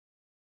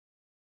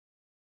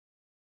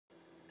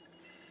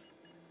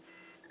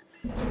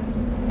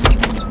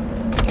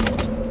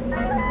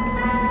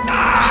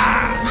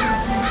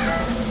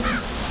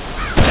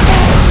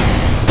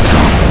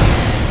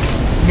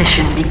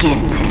Mission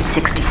begins in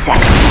 60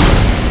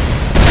 seconds.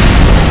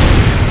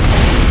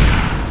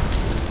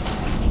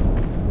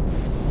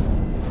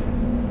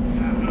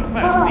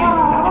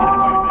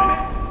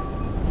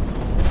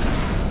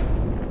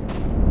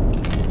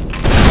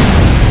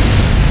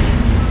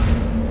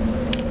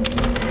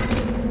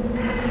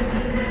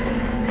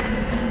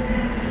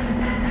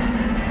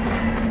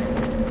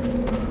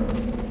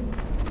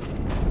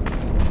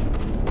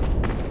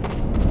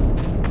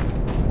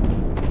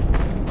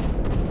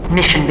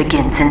 Mission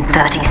begins in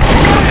 30 seconds.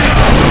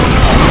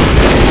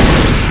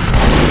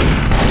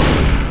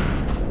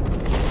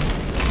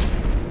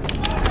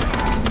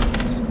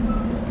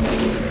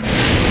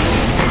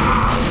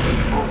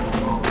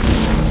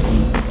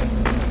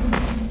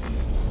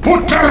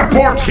 Put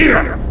teleport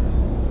here!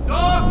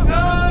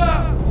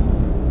 Doctor!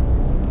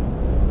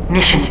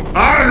 Mission.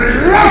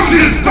 Unless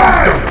is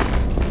die!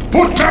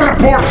 Put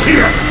teleport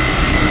here!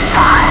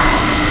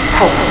 5,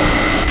 4,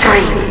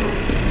 3,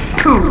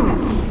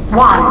 2,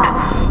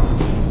 1.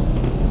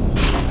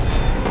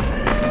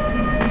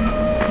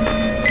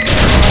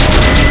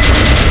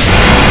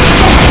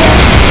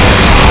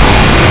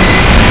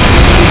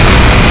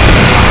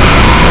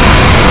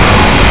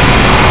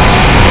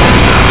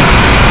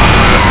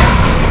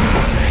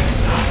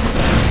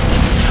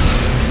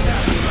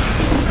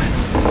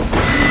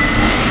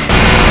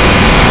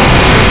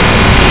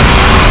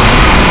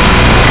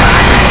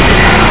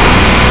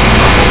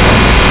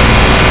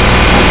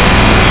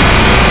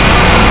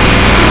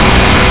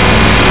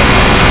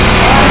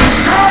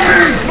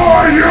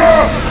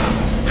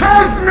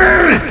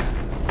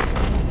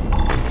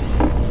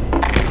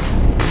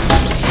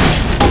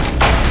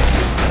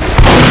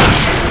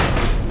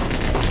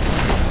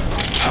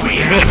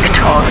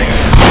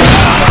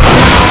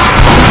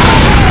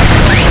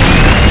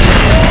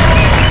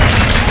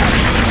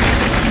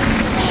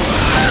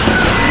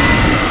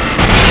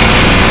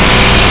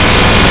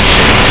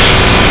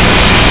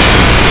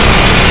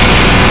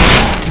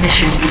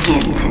 Mission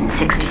begins in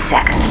 60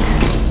 seconds.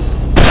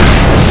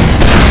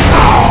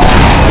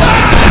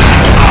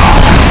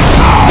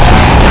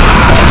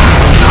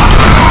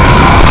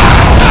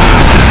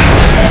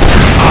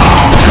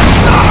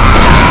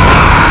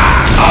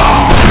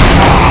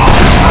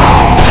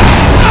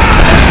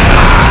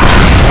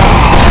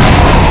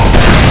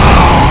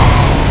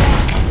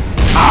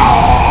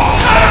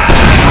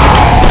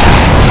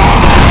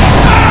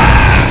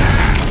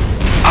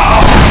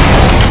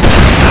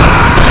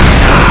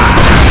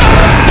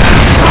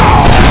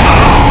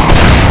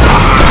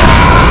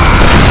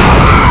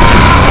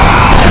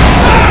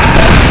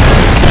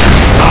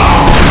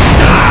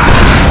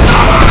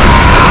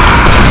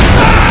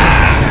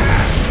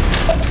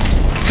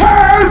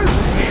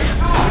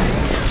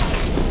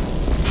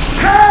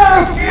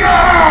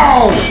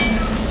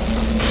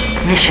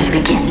 Mission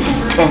begins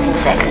in 10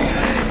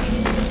 seconds.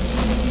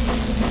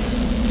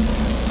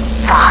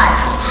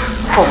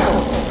 5, 4,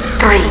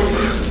 3,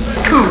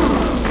 2,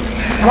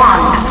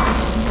 1.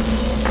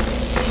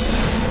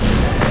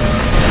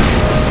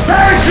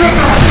 Thank you,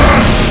 Doctor!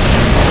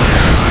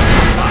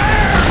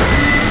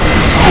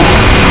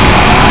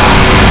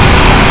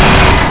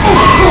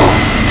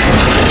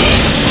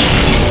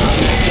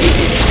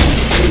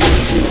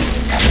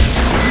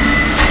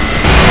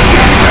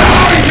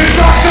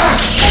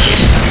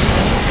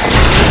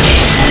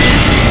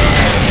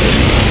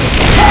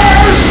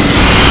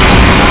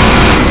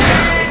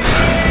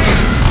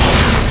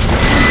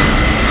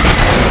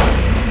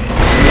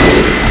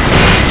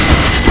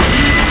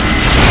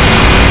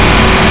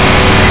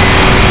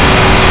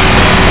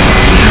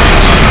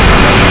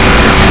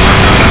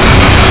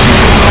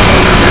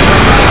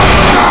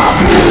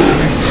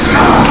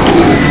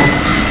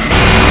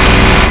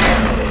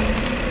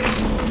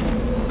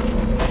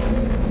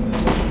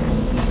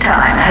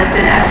 Time has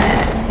been added.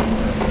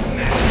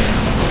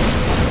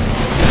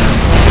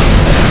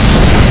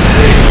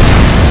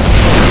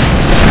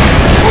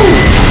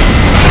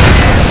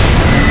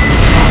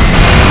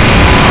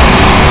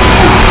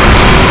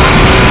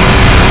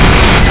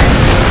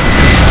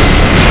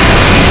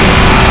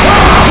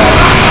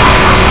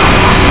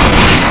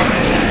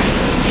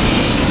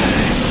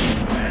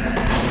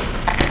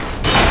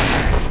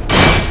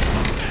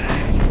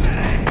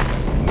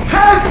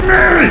 Help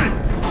me!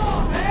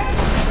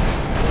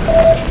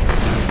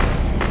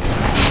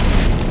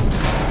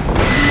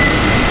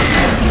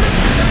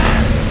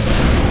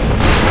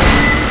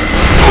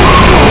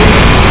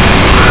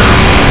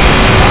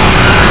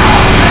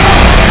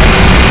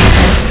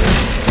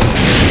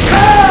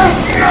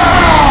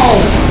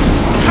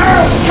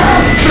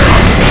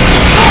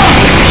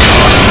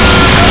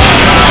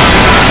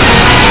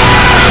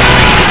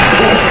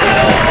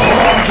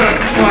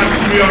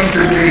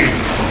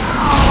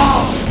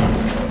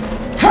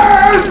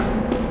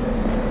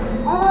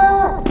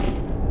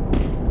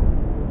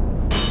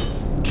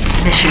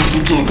 Mission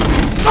begins.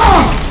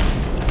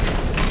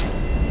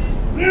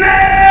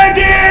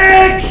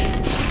 Medic!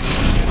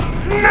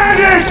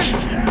 Medic!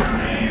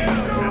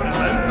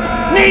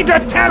 Need a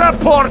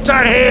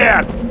teleporter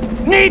here!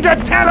 Need a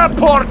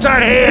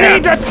teleporter here!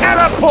 Need a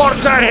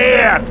teleporter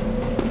here!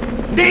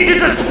 Need a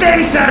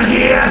dispenser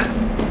here!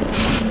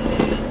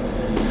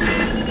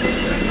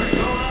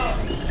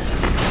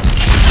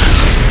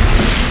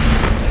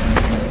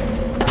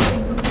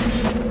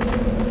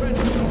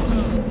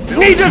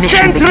 Need a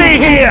sentry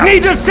here!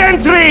 Need a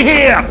sentry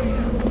here!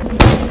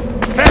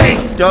 Hey,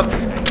 stop!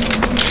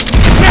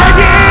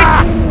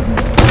 Medic!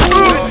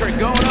 Sentry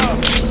going up!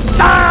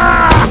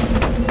 Ah!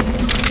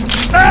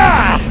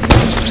 Ah!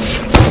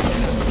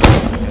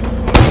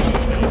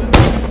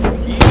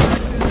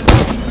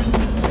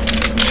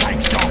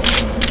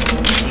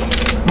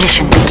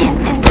 Mission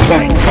begins in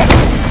 10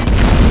 seconds.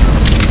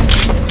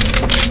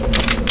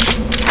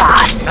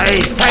 5,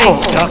 Hey, 4,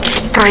 stop!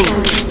 3,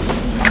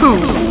 2,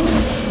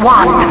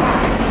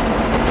 1.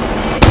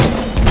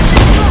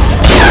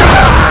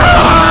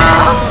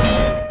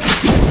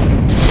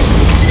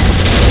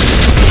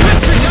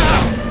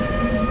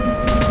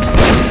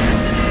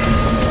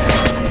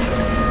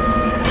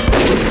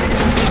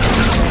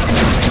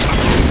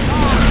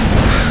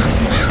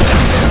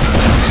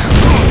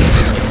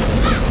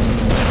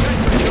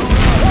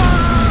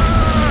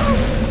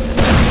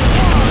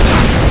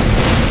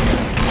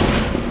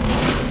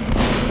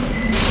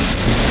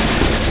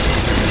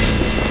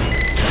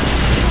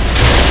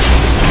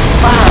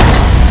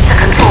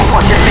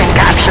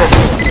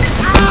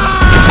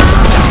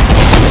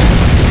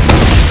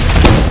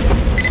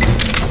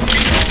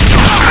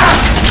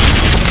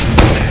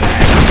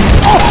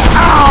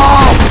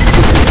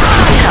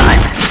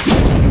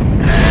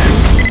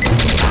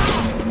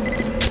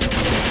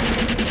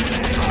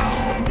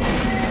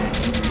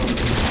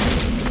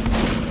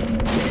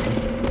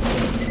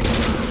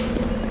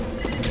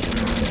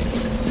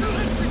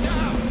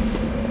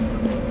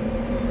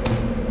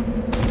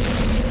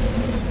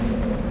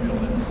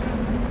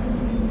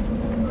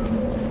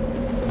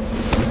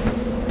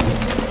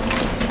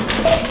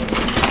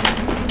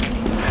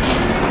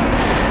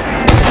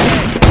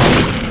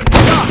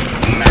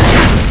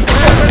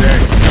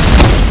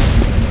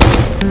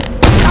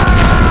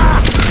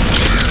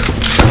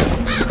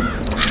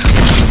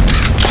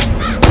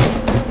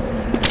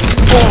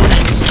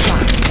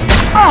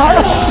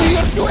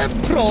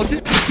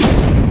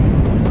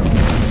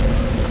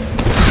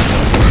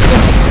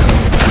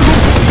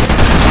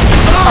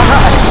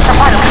 The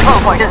final control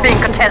point is being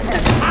contested.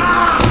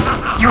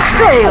 You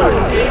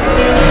failed!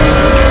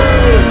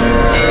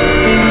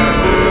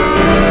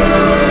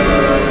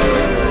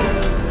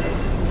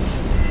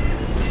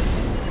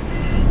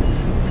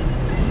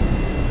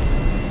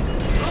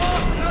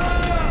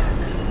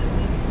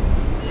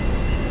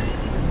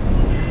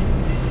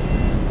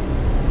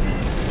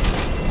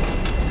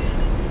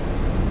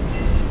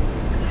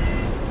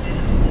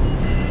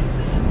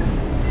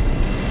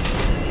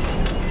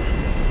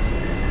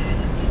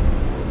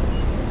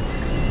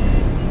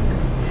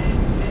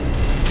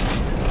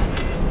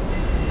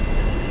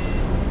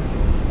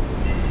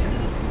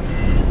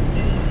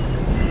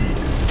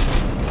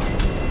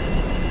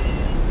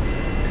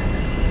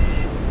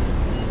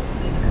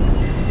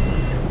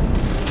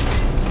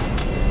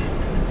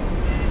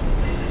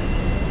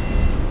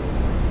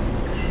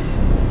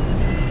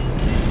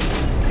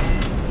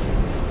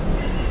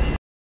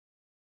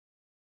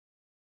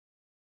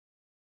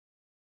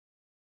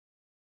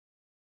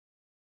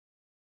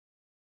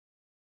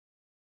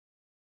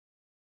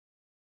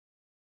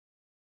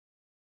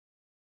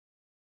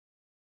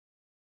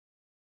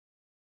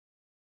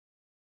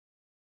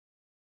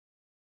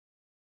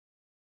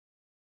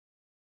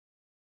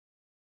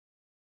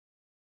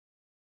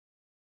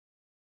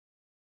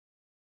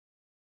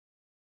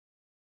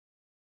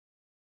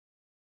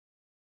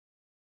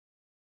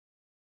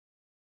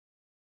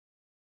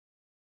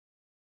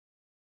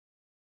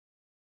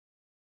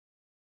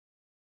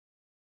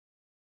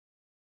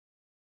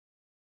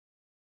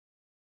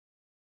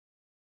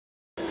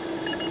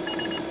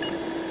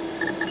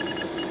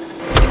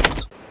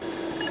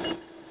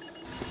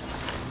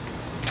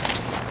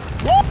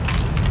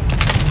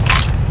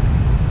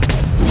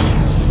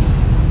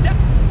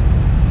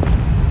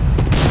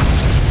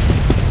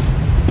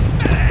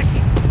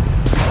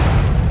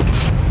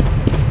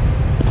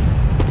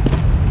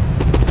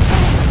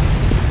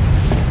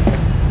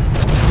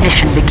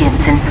 Mission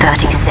begins in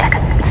 30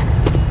 seconds.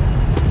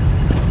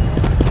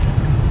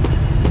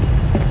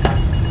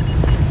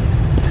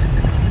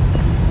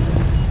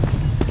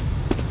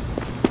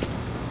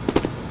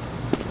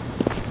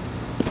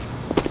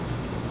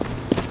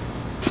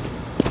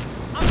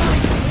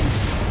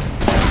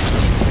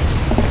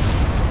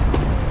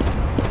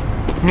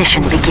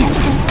 Mission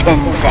begins in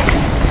 10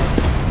 seconds.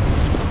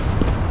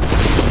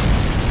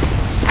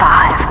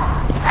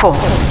 5, 4,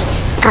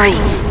 3,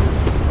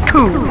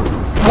 2,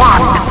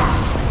 1.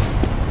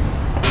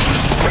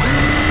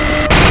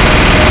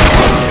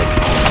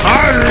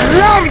 I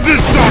love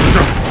this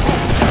doctor!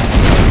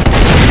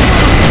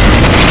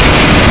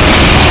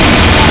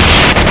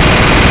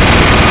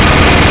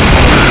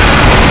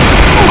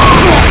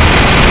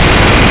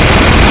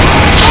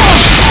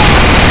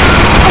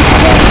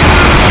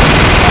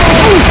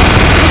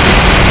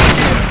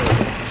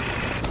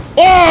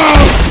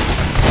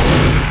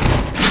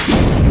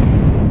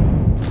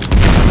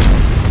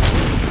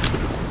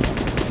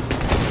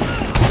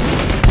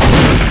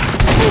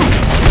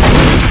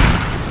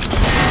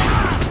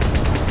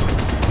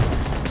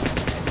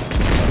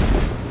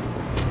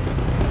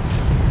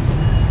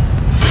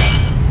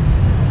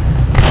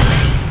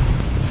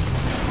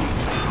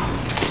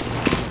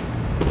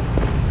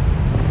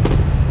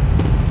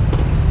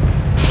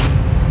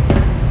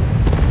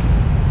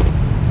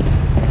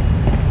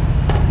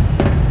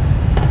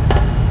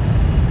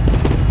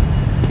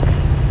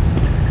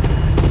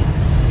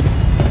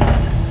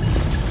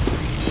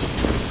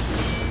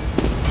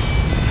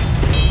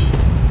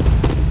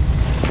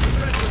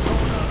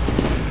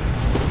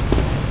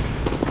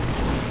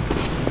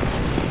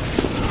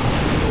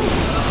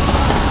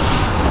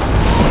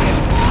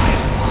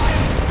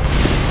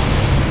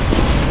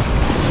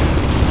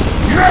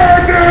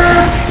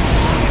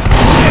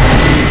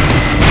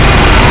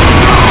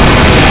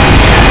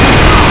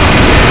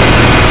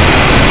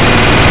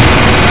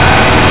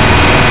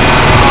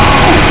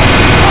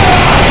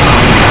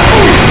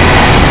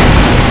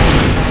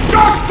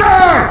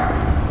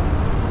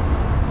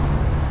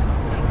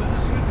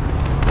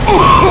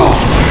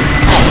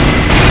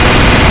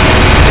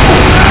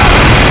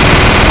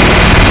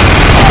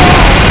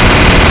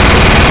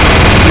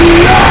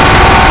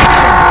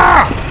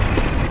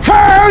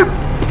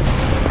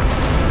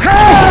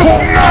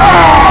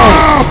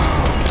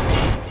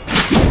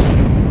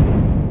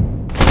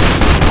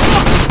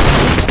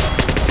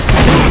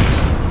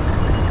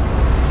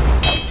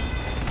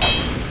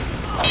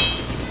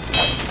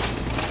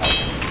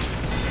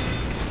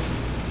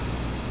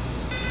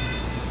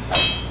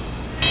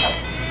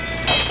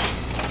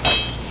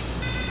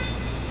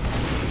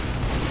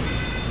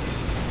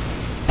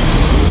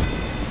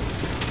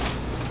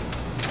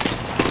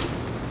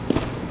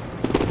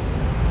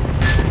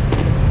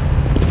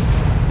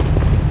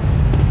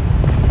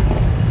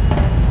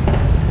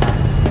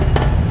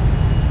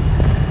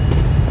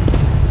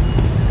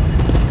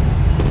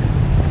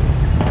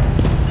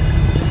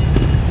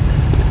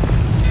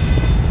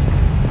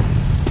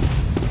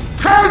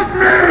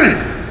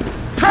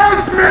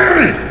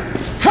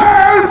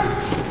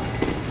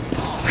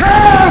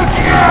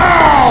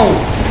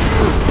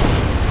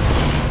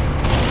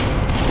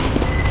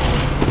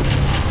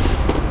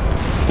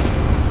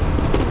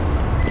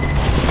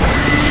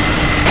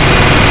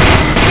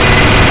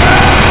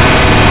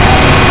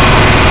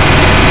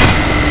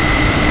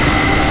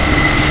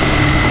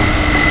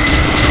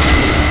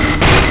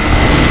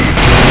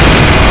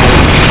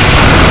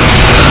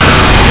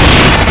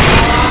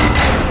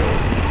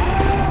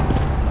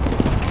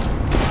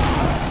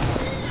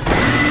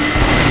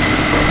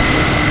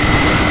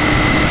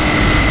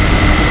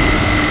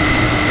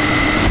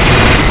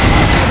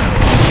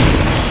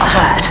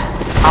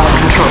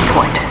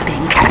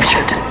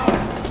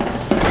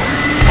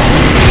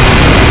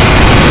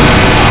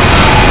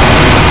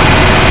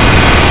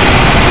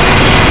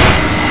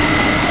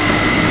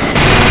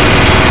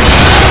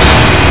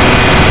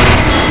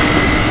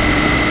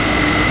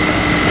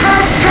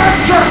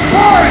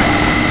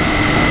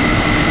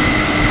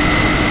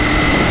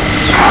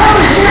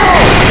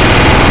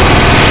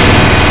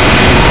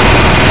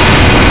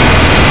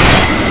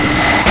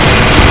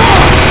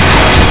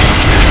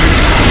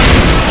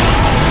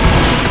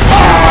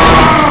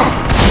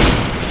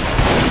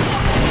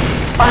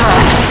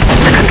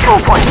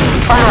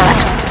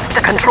 The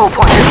control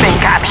point has been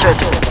captured.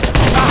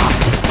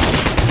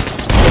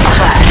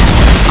 Alert.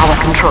 Our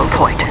control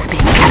point is being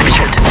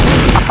captured.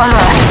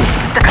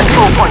 Alert. The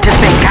control point is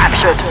being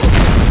captured.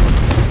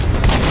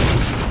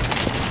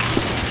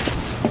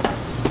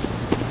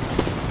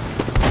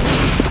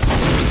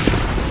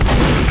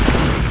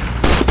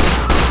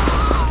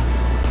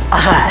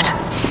 Alert.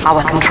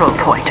 Our control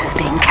point is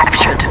being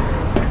captured.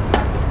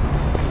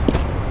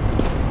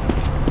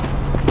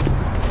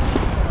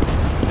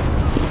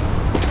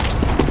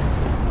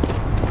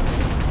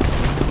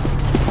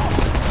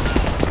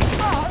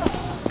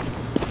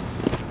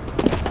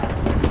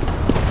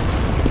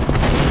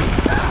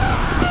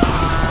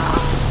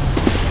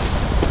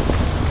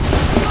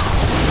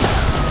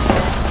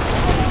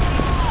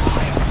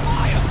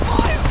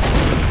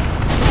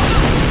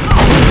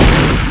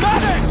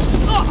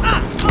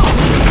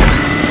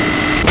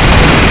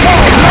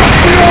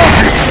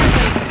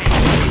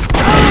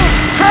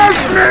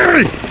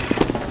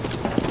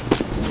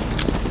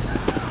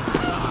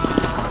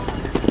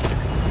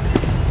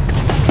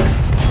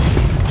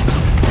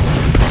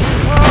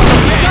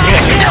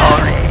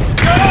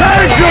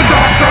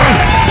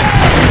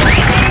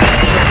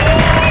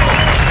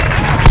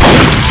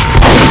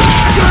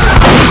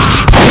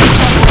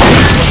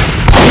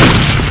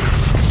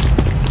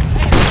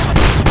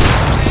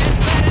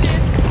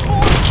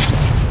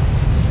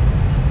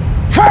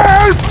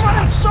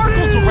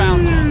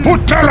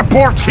 Put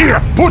teleport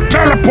here! Put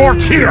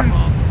teleport here!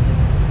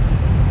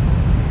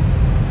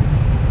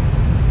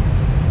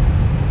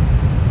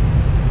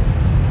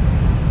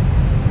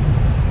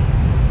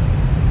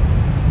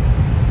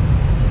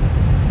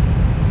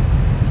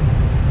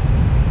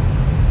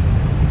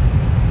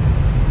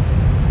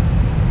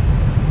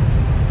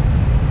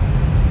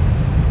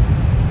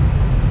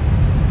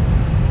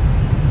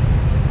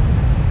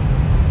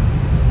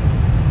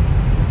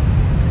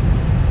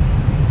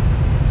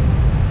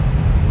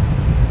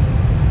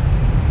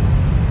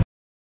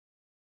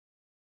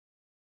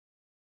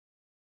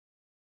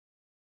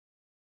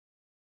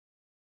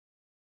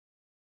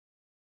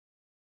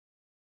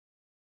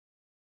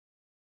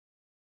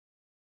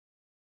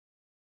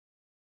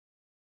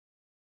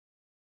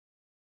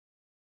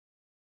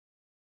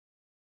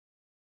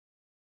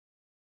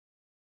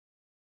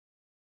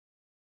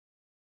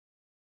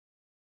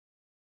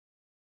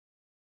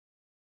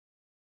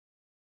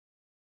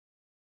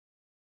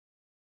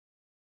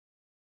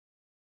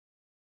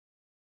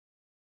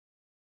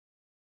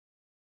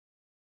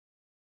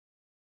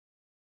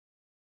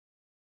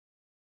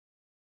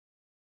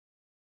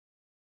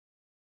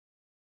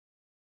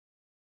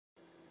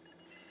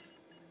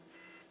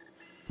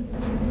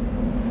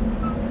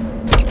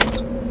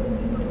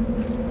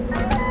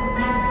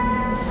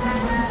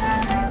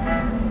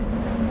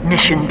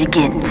 Mission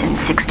begins in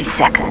 60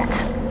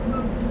 seconds.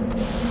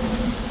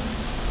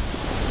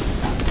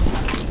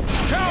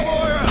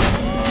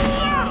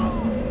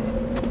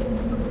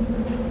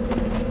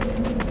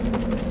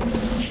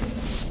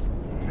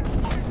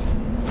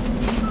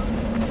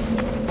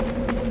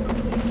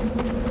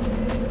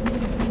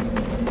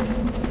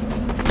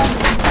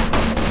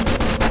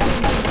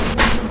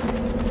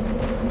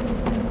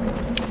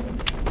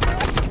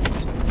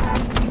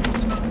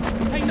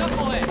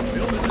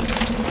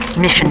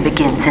 Mission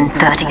begins in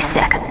 30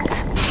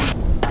 seconds.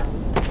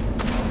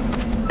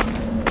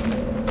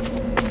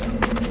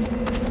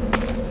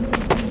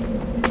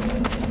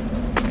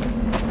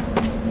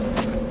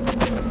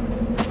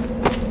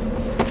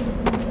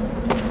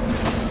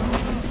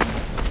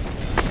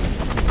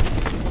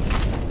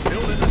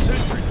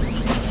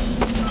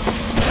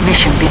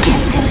 Mission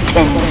begins in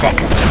 10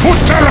 seconds. Put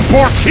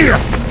teleport here!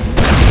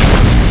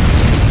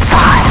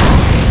 5,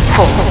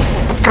 4,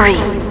 3,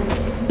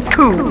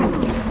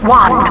 2,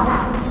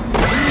 1.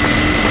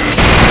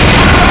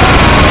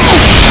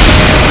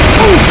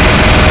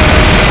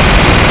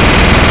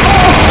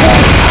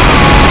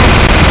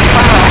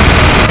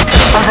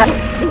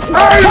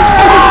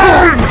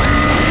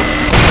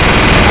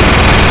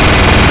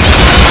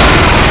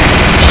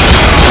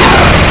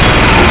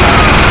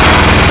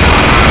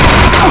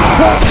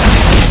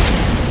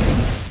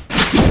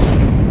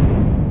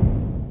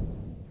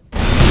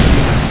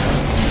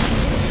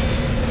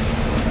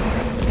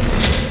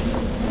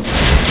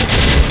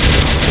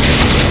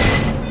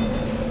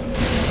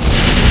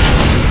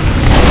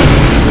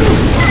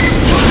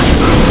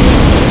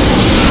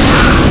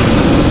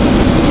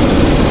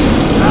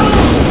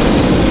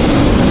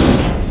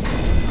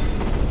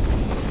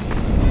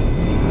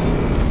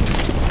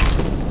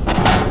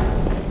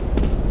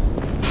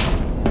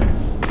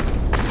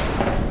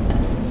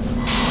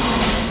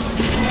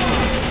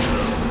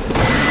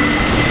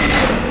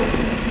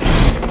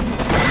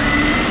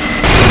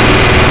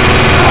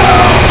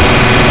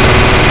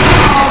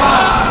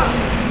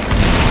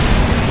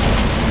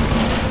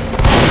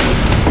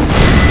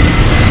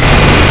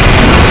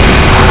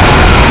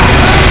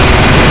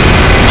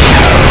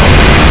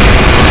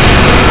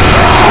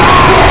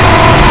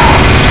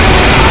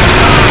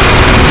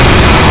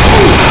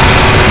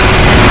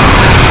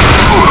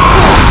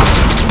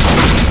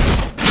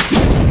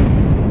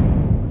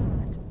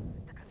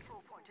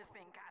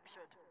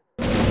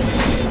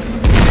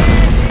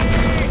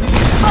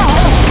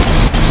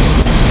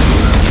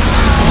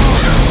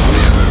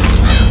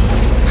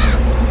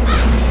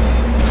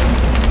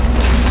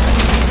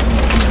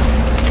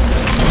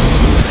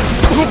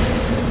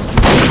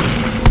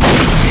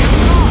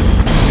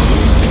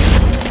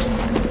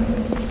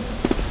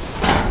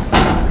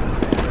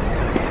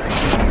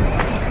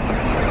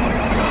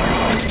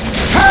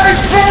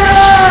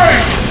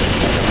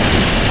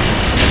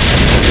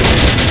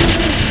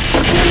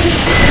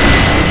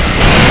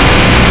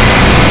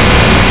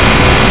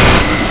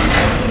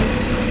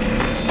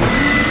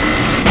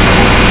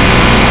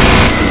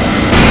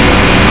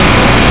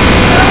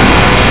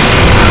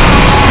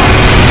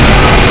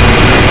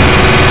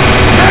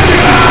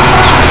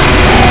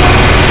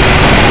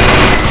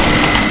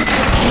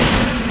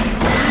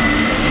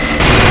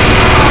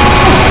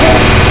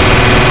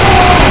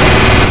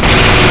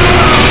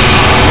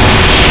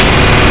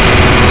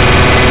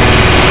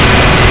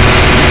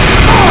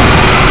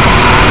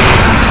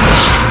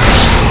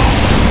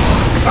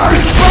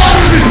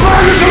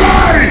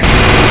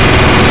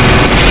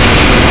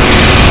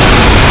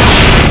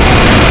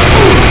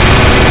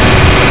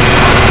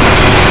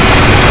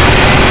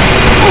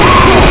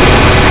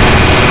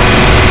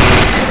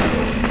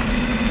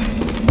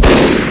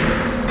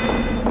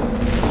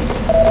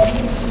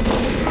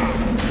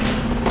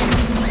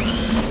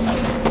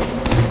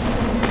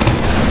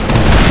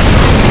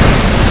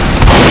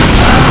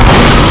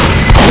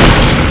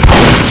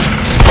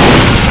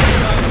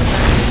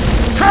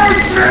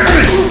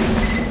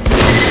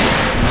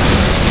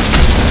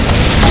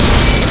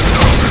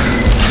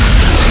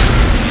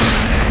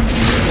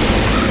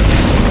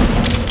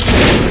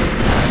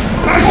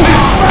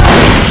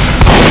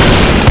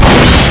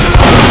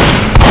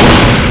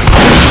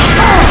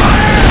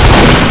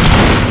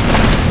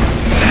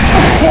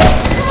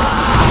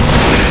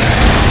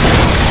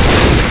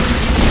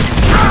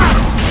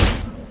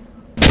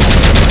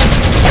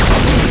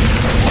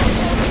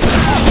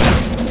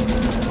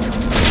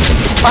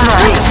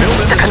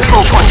 The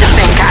control point is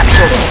being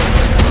captured.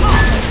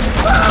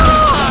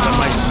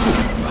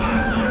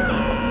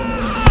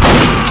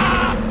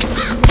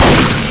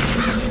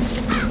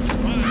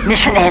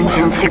 Mission ends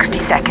in 60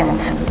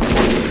 seconds.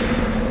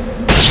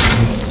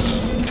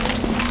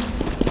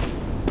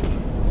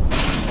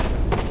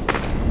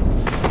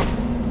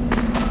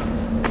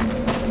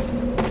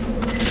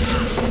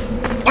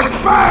 A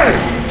spy!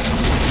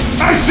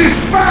 I see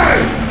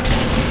spy!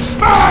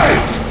 Spy!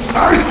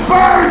 I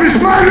spy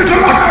this my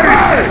little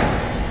eye!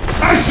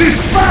 I see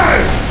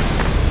spy!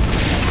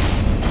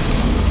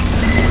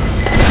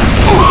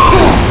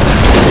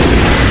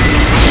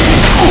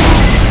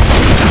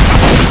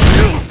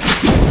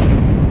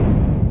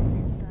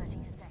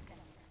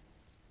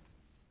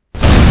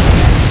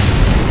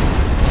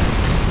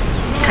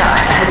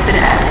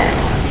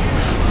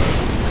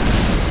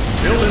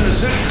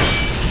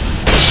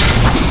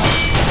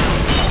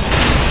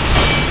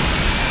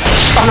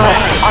 Alert!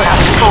 All our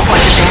control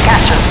point is being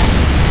captured.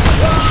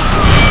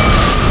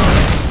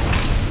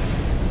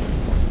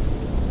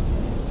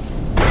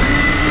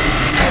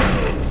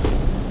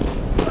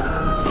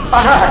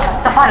 Alert!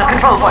 The final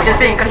control point is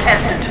being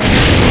contested.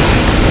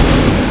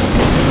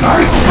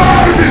 I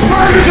spy this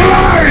my little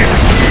eye!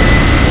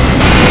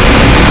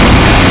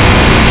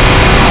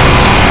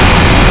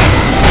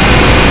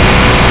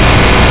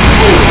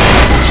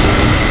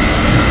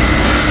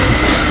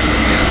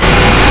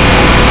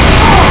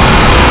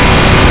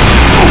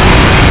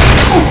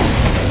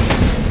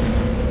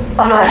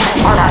 Alert!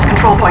 Our last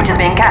control point is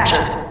being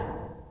captured.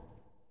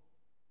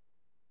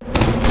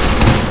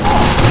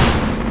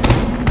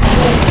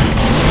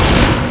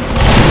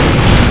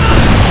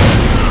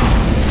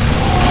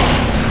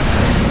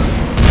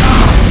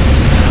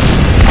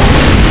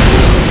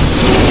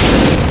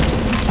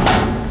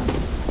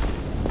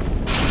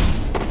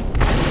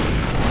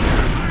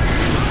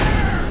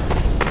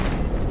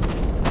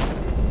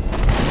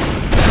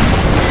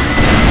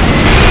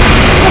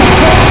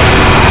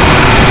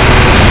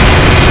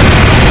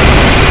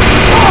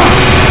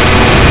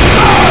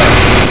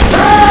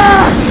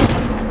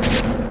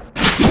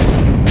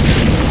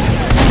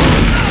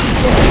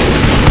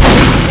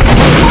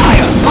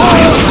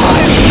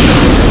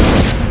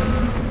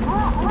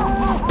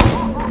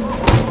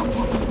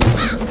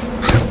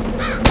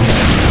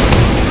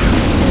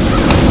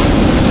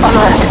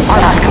 Alert! Our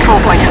last control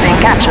point is being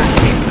captured.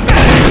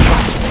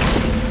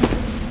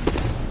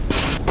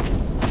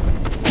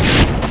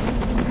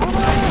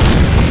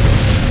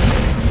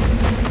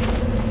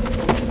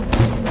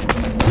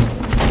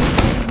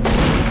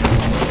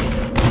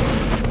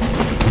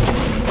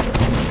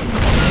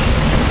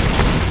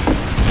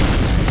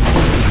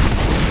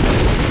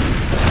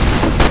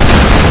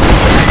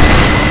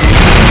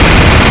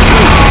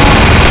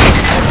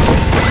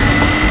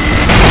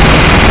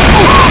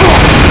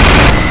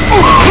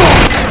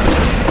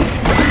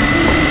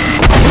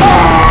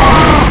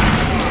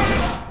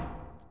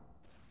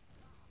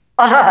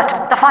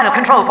 Alert! The final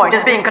control point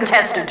is being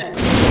contested. Alert!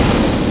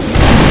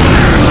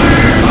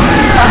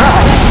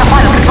 The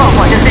final control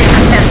point is being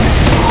contested.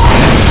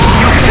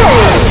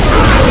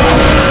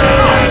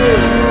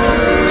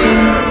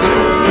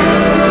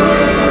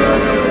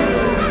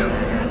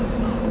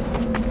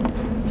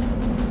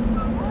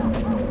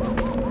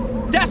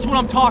 That's what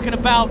I'm talking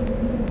about!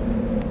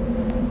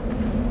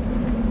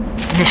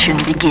 Mission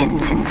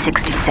begins in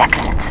 60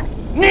 seconds.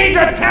 Need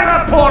a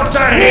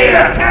teleporter here! Need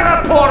a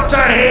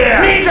teleporter here!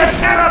 Need a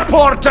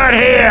teleporter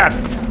here!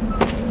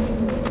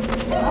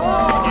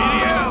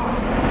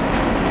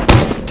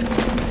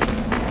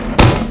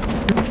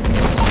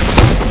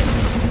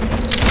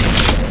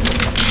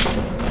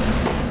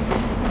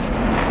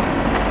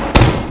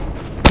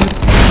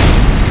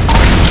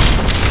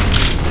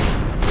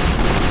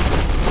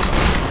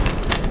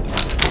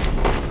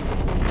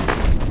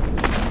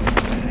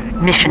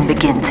 Mission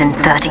begins in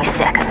 30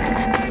 seconds.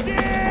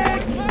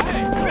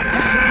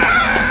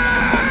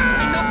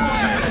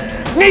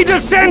 Need a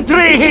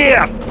sentry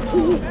here!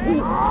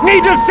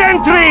 Need a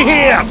sentry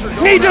here!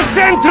 Need a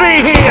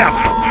sentry here!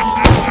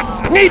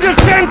 Need a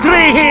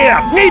sentry here!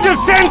 Need a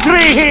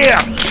sentry here!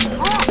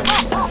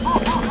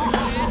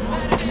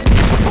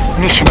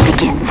 Mission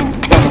begins in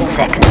 10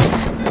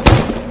 seconds.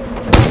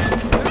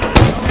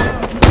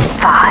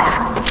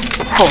 5,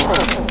 4,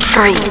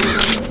 3,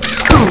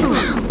 2,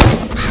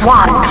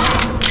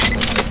 1.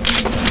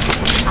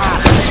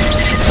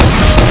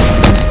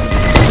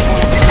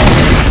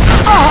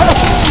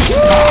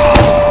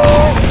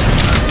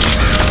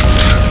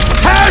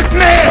 Help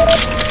me!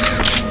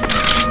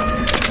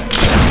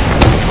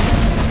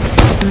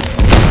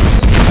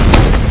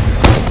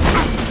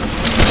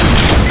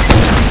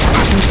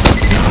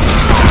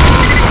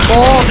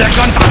 Oh, they're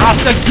going to have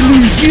to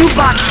glue you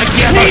back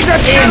together. Need a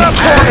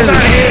teleporter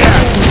here!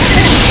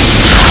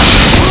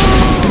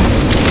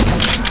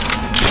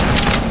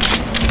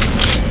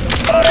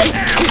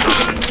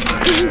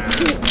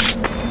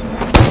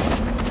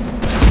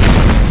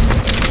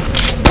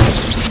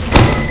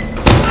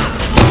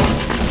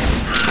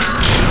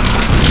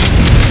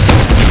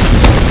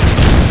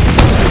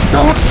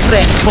 Don't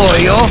fret,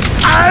 boyo.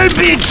 I I'll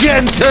be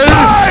gentle!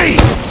 Aye!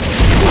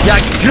 You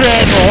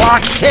great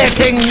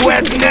lactating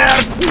wet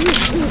nerd!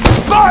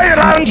 Spy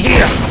around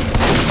here!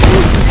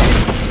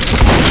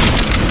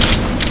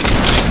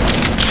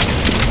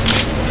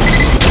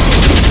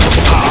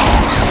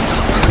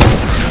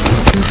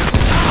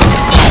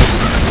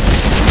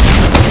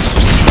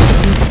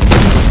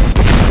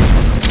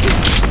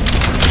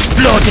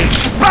 Bloody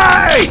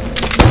spy!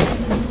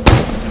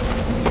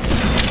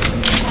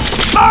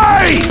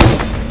 Spy!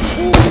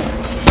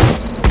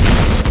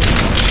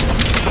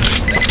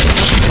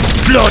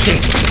 Bloody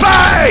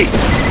spy!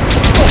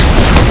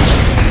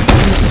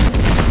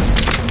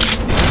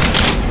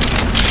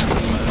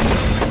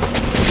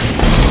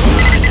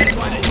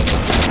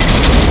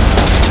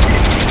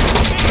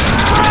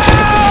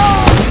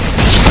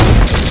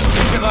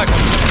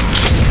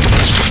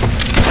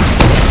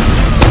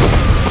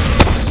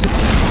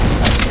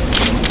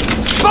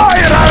 Spy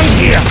around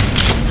here!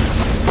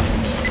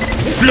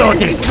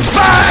 Bloody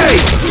spy!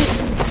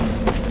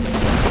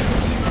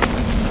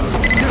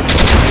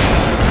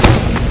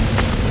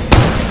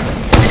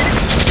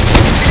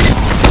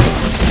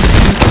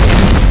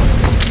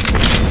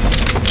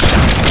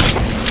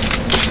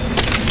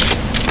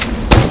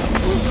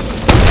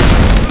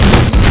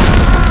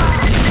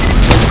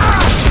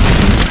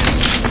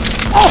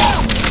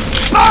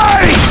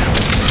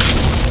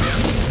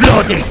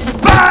 Bloody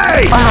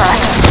spy!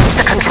 Alert!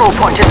 The control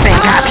point is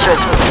being captured.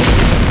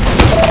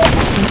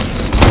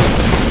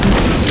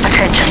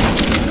 Attention.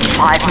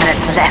 5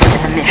 minutes left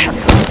in the mission.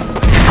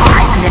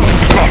 5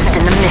 minutes left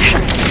in the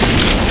mission.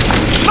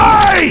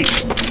 Spy!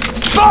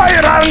 Spy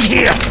around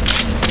here!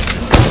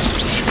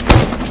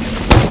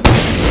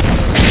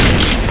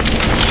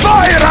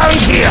 Spy around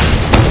here!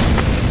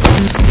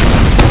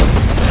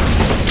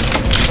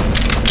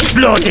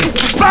 Bloody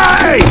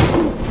spy!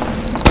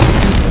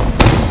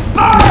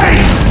 Spy!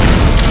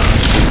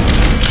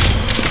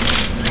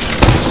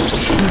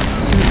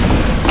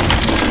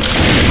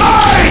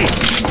 Spy!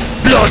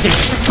 Bloody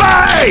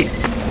spy!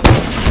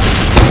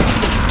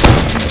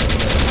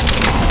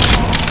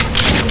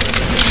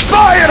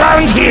 Spy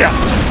around here!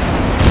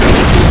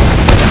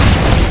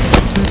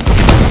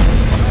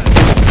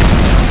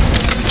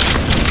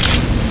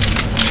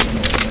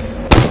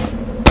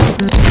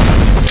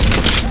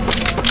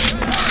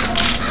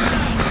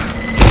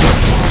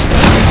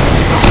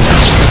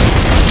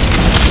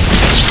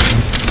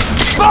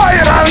 Spy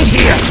around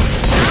here!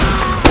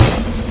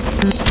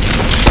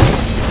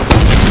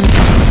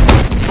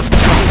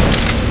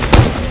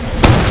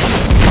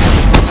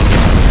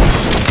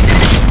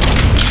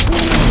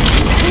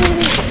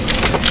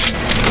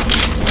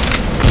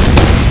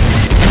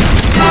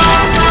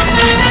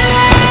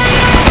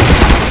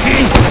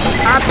 See?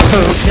 I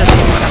told you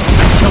they were a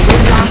bunch of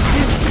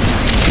windlasses.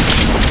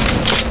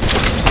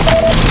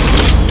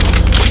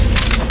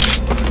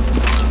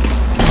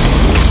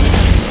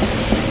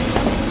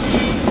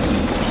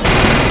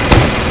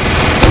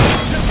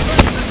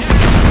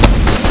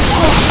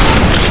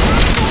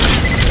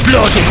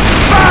 Bloody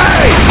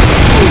spy!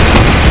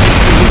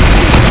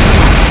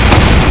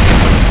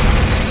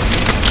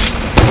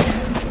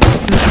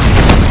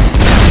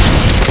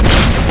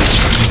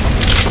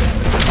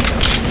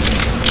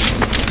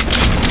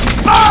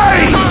 Spy!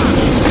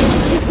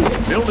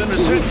 Building a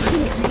sentry.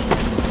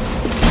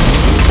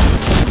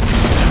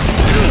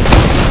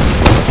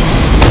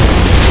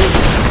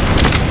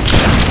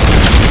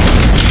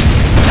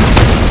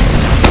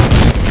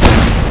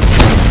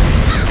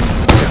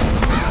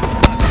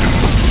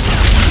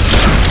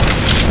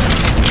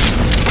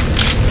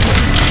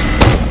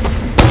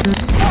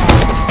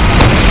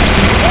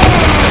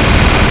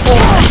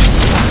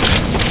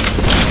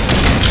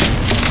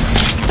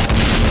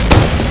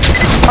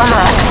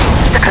 Alert!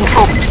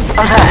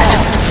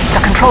 The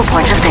control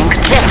point is being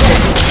contested.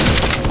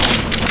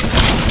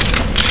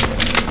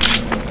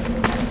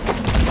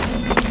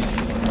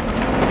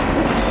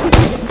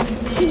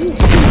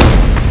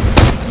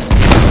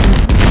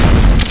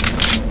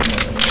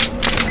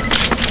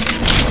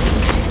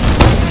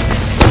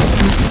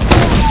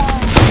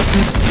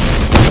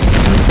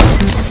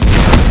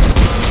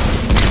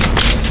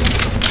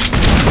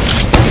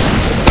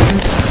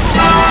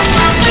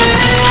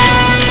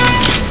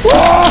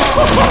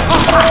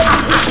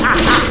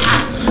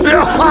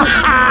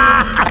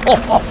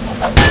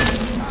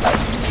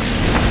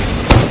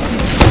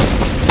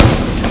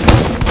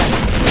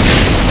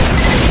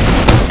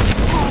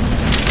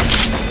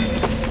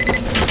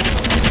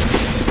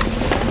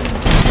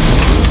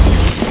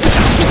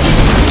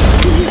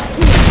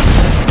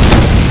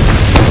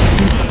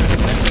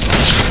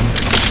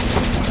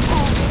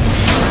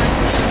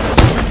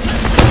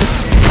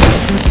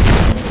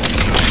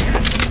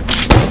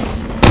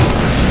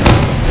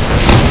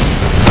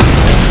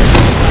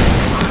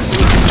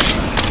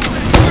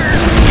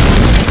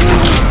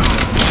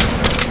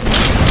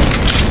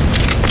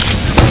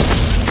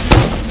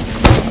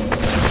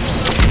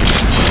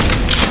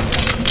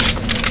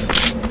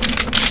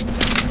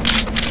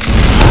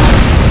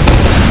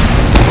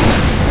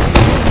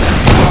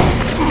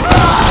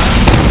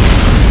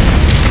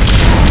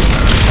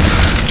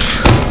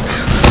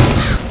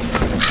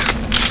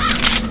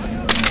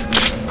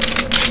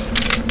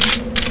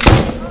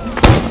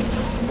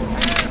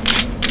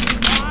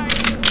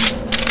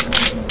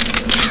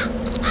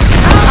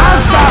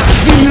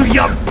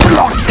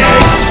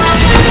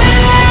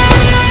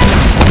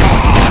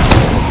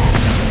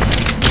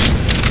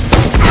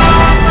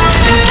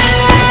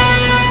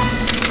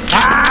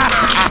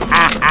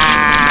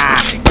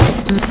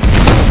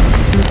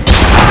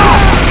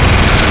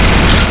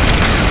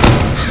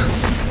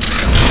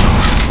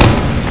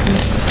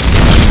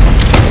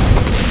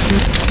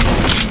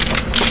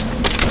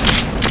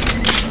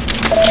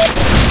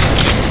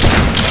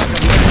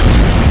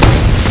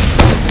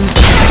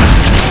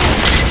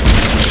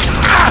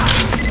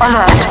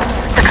 Alert!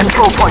 The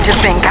control point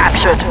is being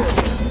captured.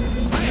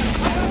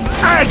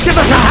 Hey, give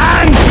us a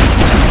hand!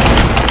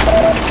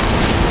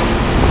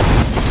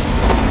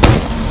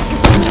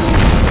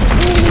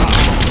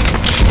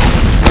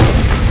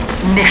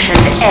 Mission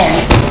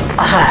end.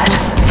 Alert!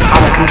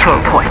 Our control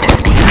point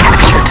is being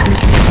captured.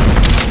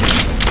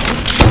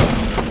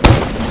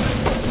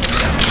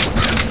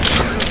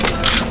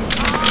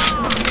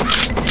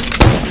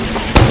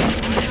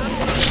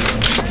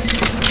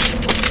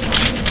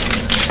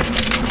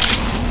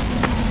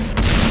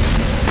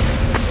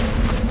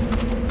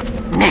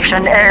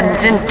 Mission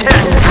ends in 10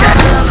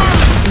 seconds.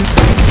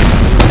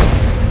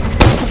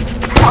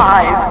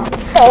 5,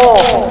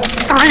 4,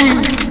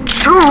 3,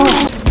 2,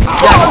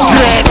 1.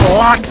 Great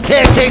luck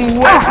taking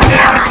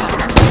witness!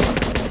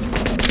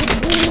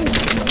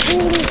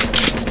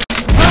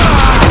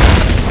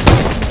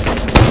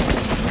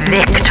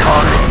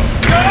 Victor.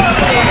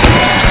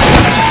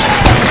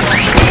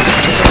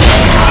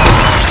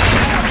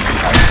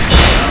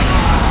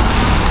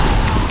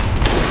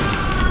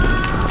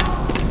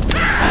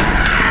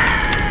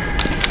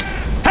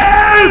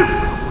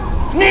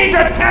 Need a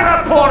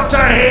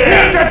teleporter here!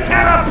 Need a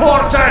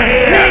teleporter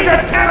here! Need a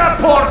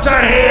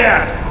teleporter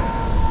here!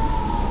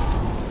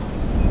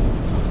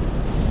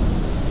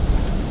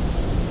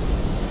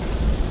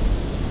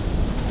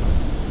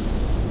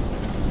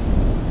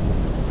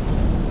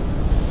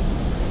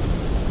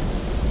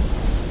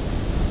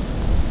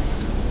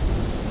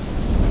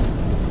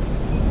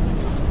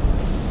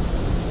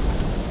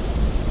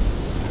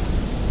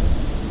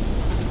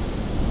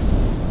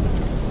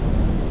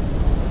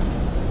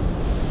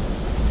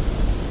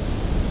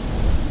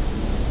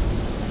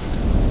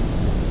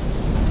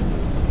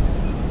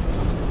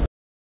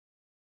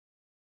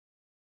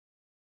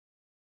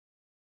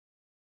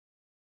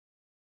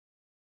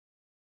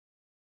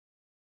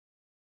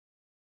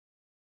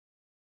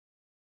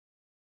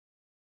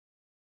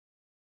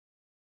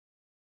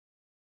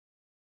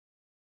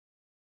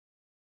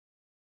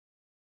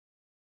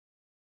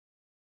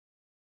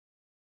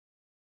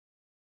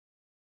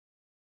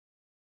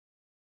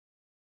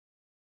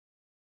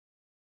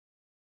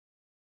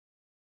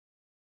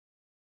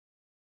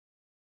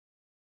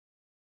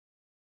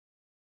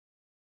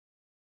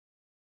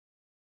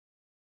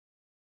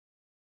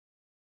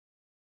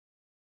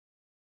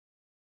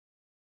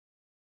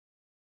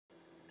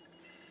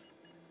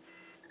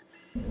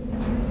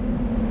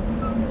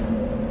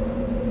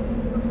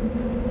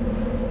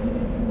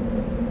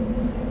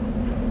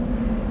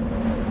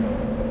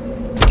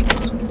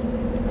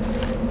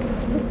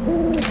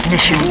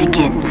 Mission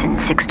begins in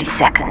 60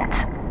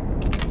 seconds.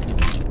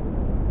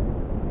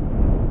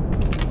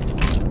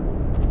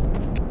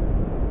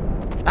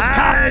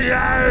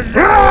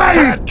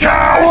 Right,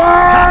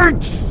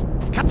 cowards!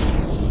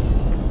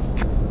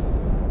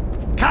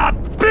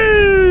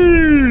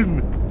 Kaboom!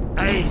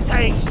 Hey,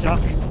 thanks,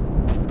 Doc.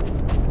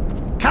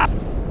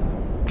 Kaboom!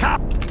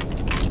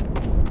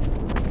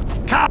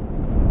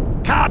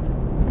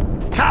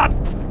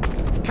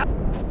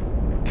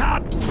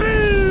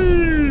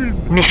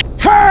 Mission.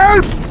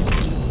 Help!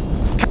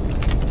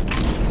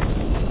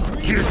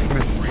 Kiss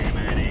me.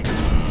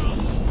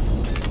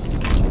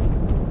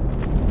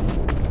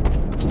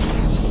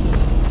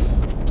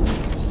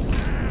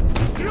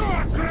 You're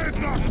a great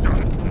doctor.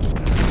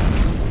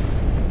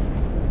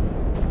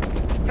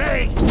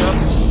 Thanks, Doc.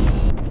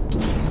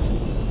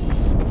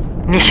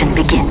 Mission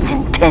begins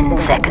in 10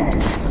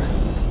 seconds.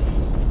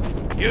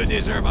 You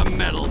deserve a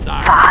medal,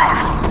 Doc.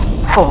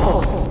 5,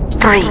 4,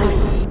 3,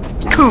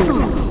 2,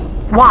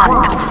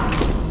 1.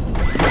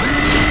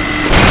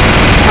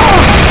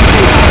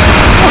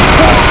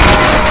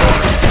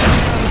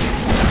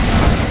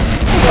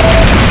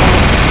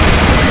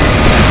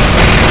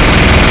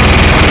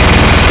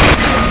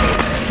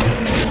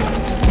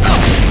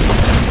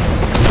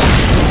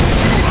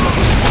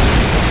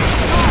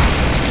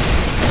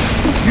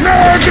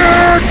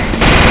 Magic!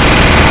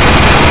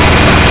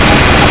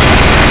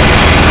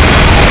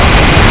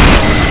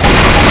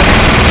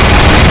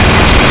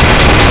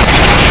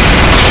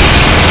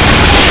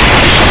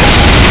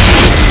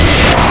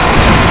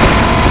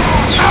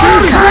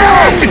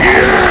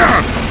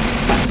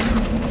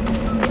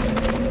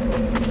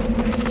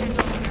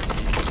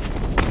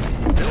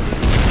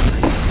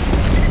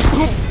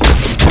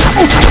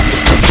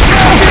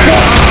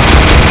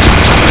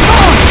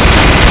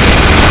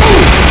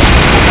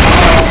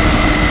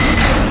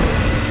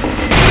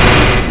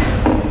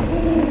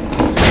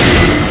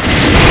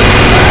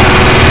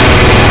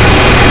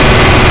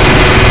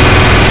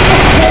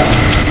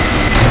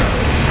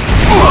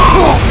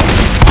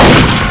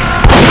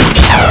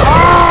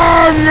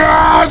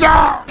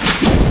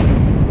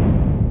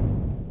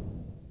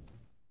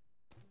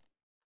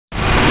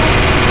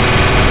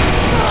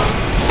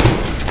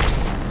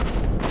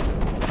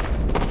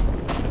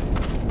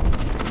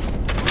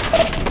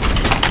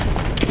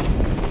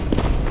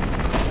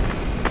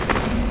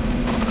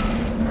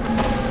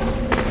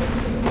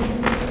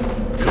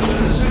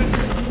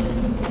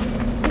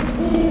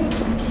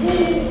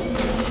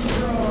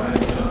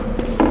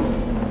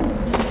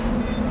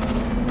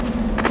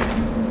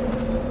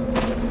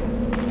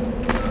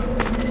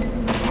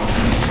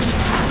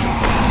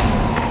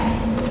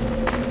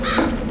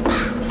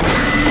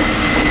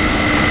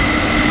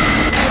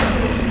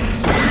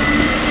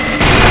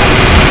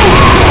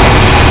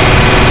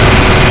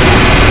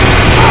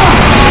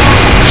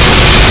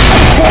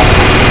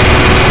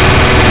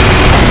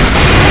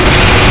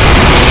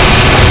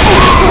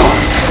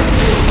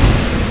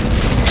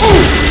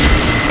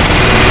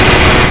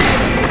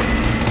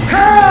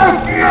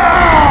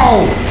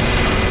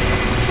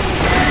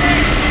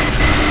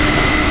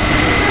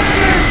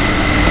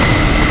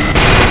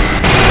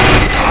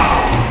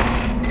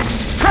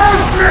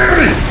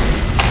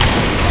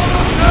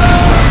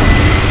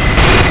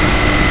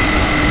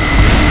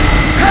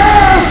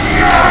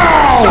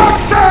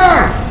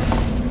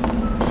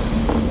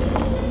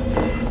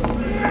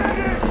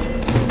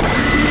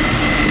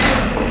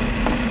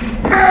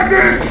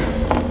 Medic!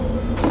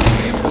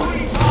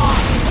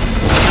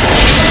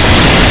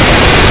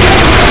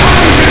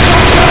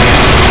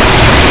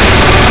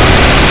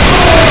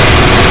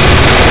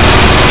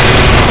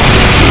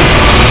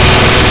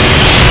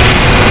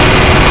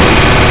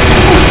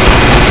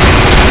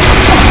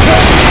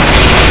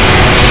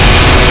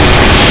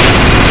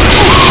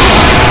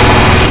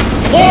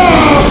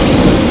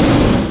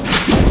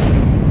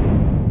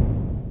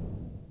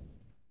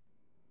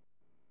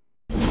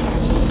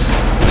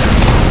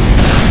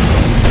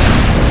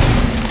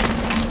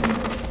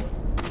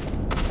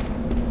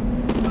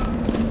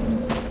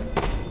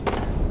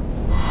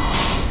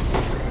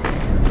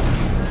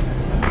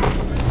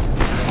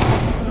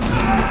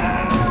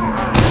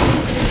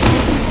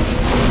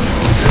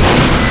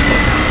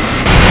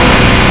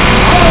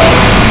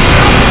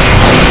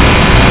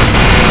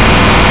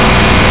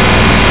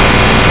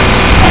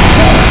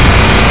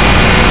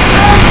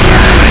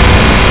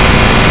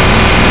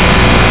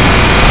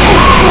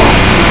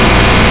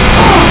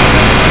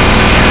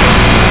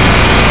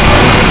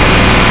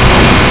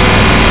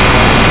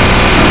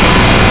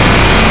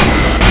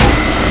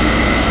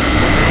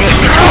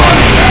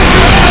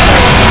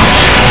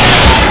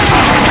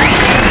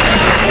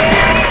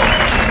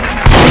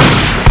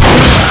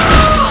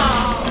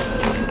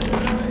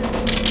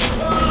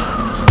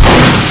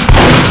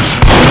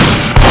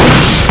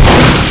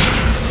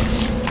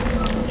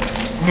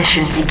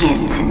 Mission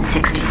begins in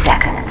 60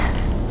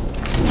 seconds.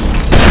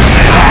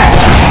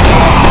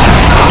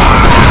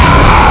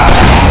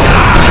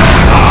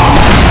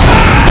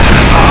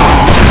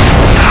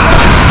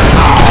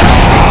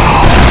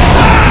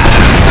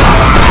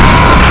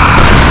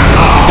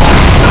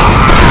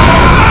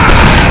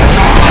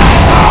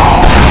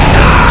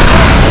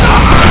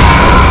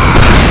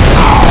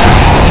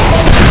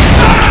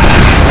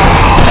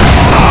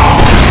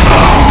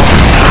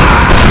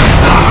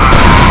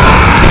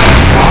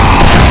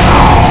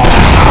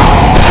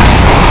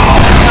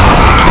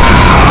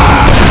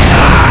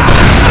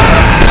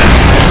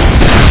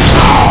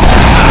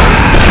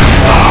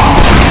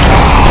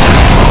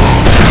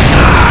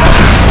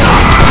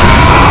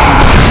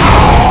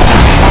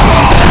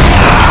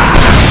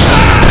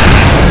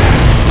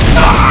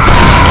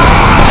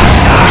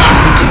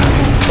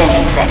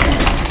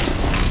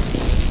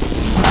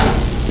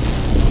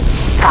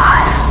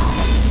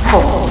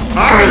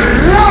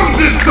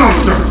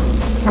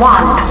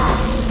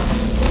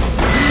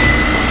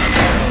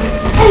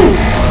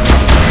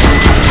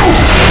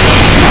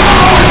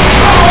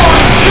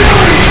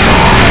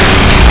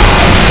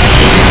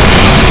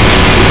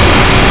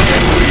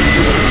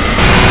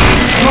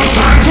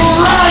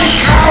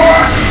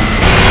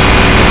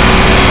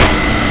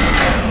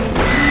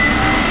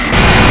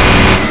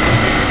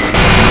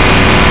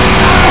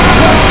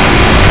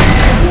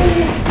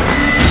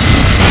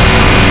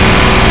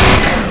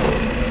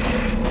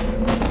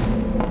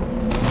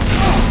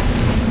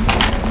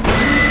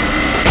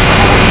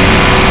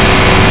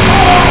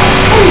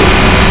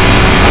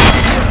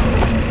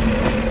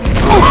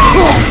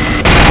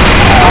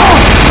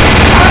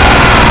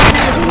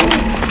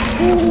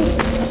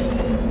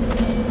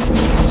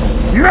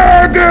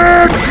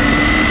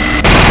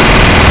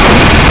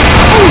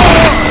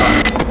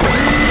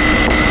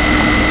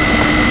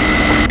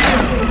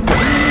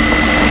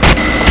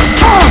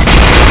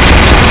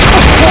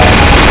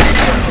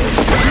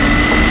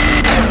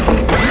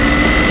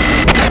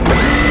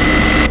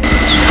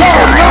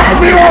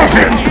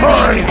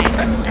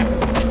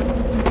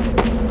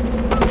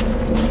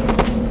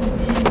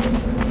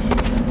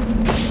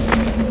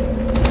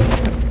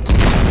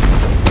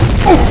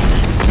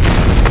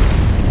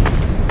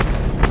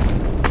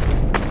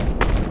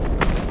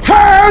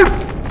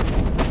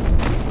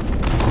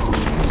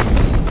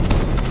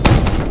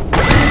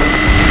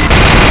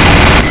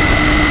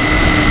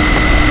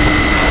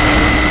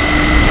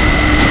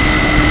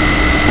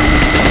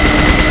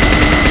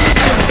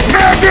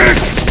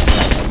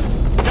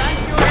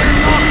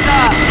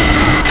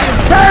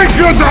 Thank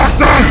you,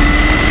 Doctor!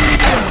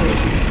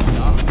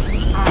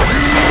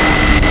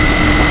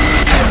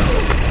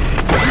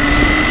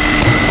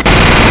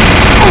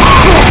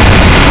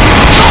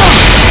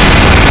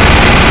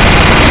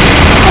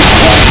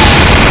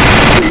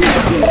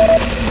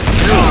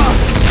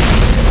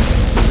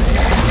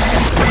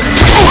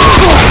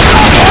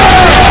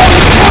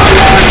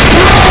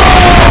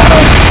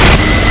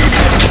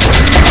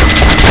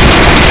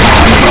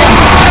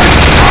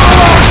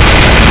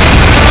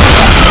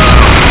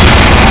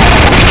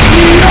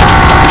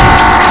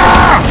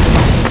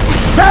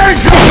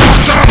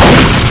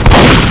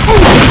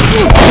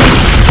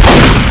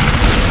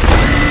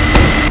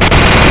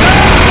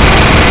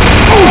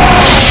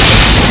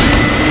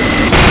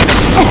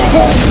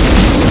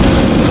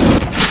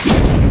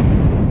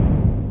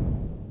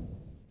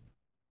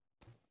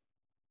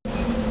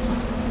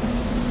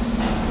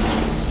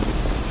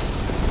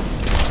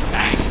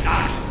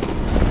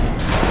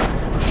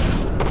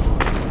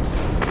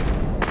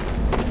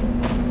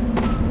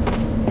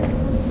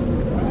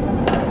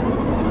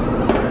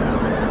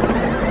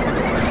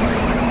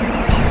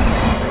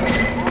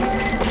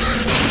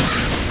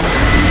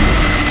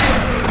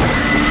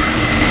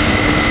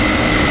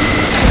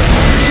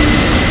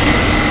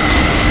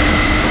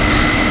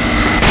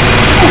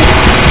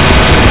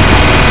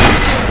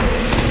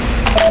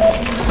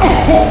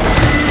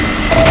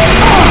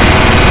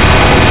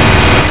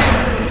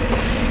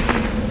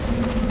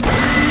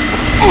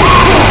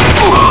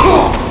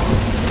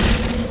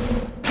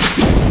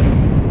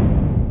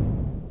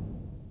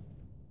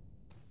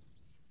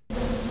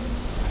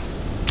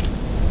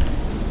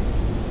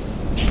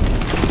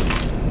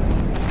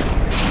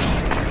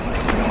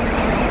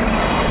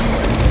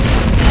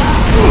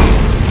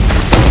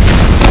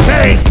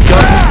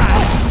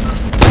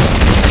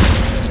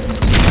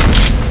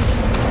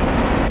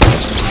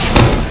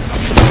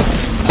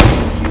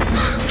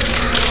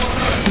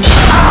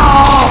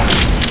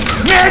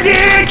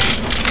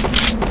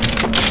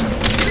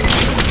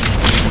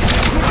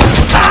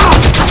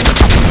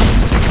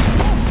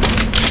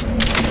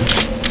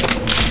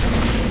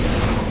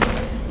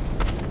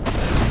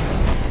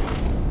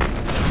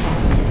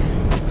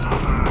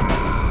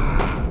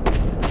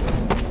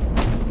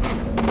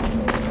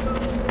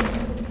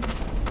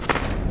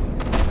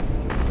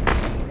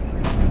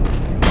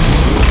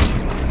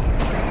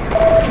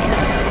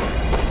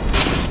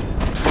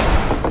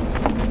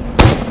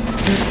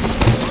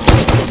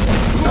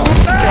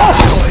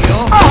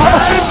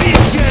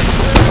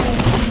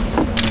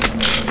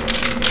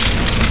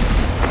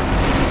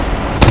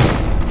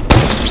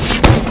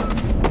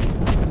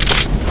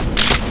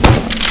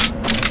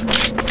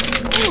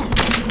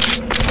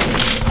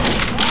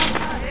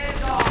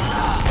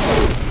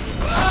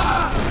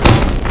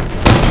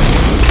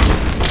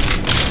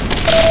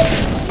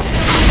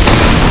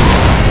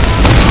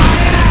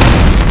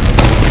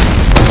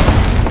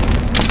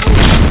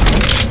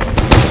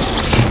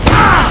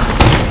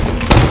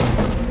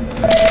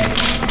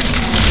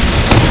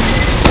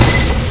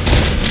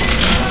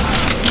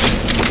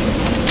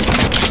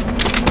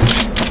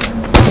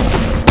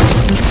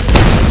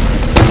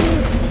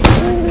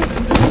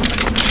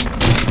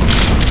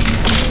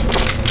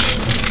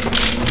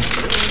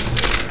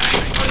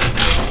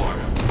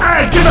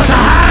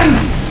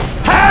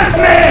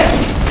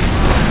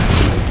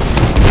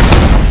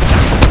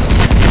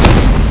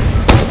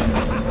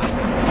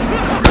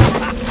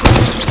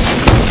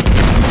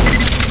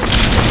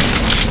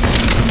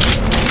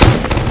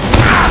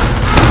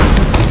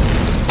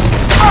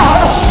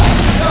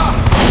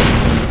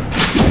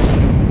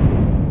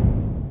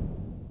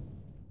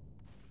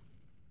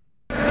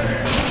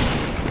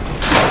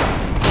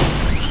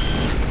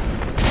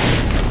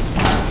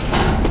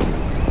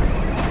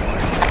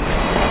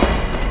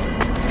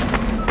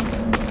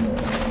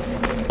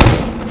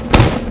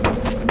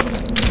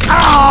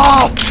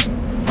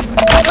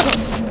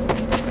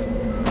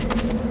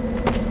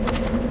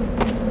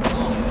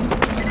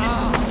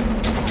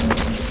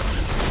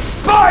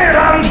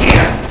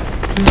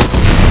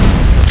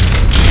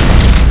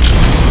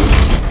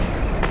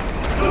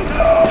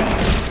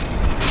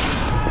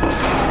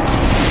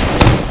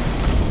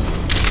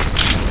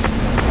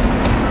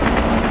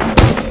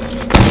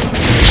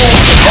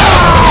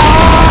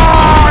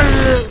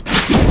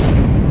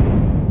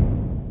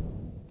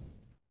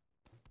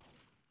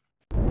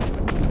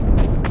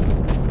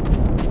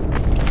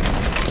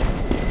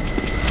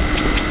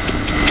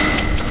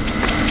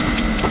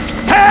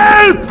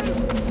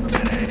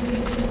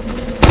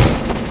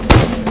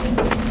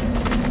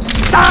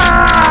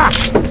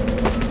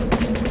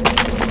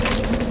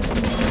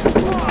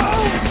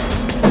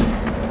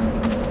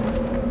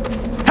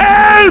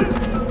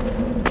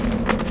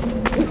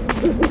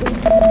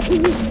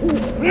 Medic!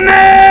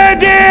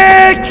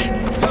 Medic!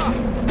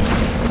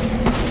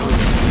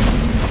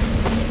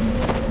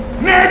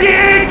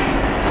 Medic!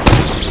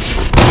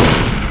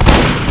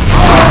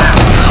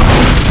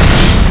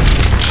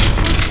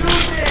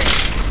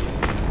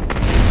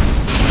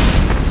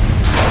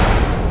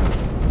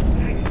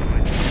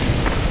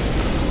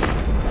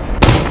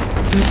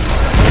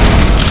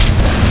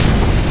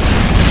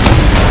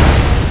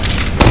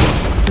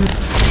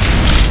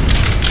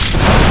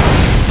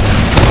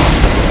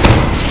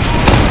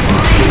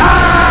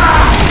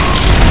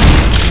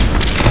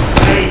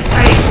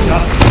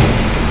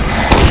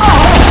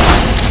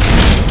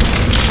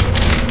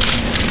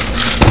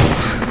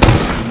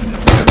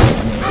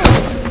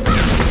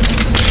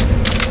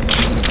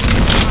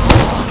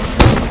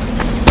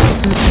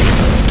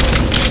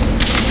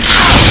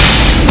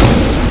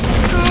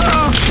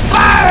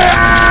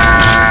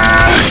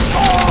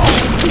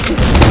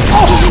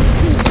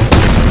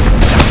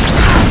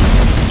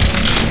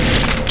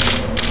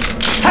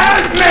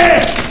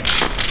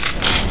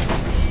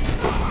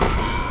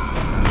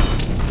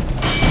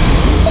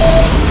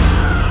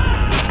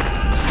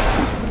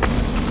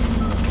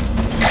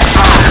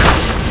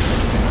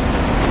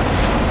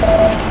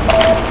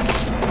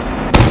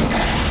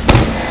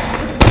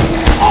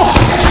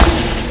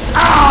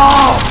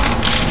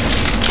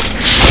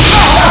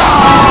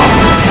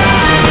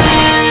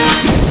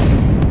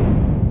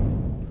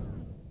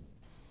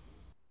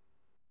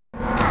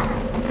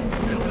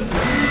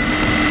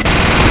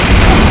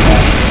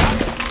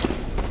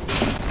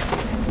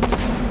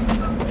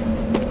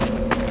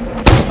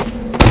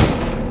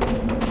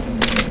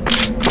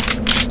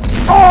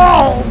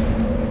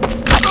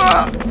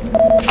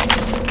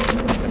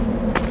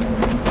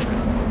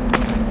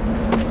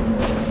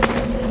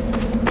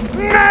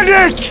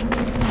 Medic!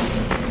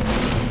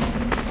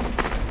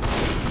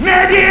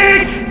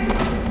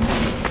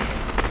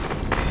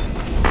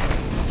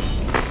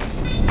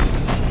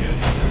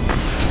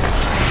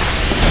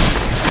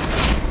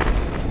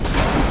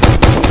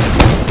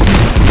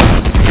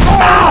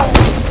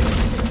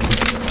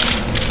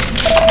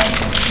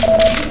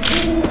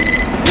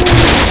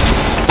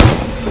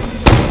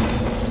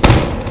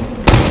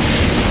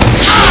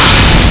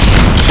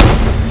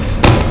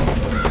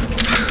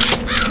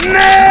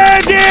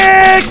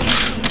 Medic!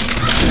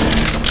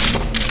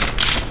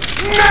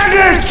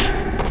 Medic!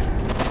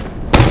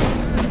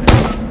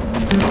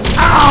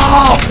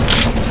 Ow!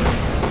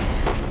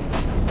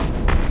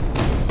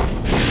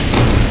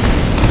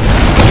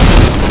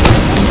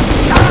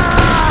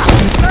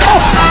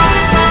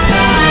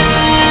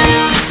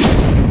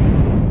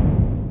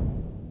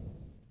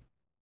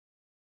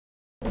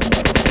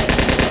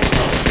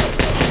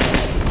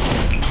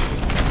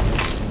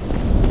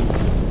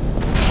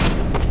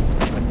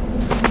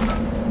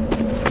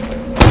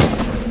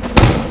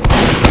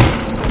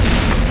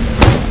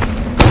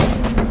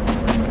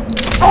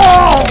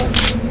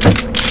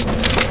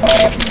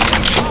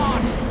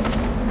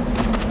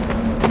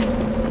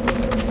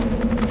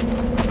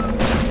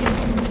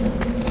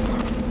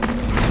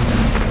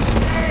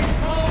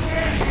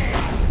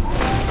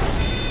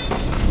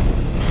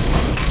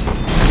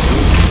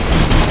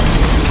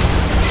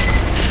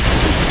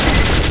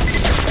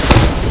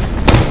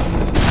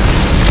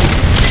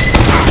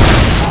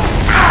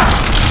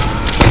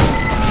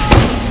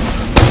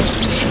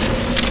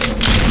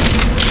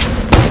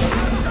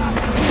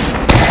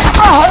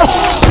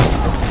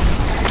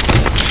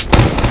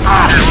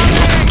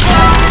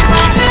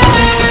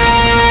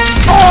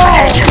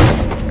 Attention.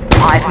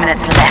 5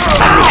 minutes left in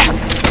the mission.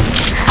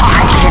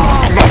 5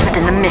 minutes left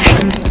in the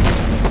mission.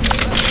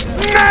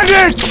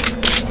 Medic!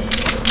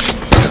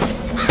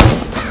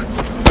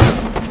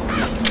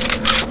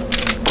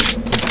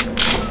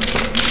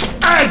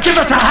 Hey, give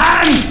us a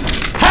hand!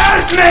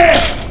 Help me!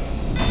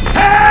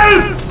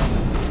 Help!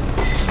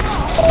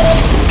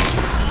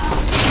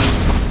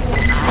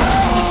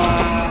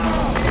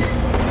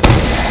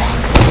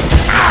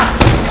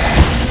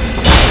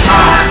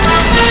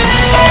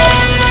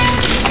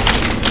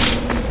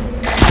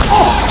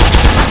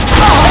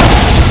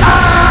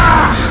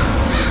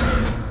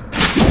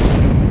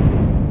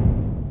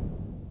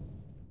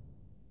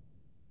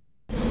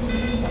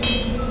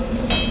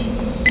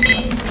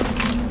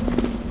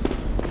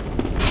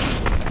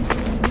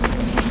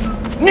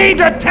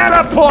 Need a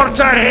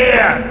teleporter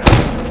here!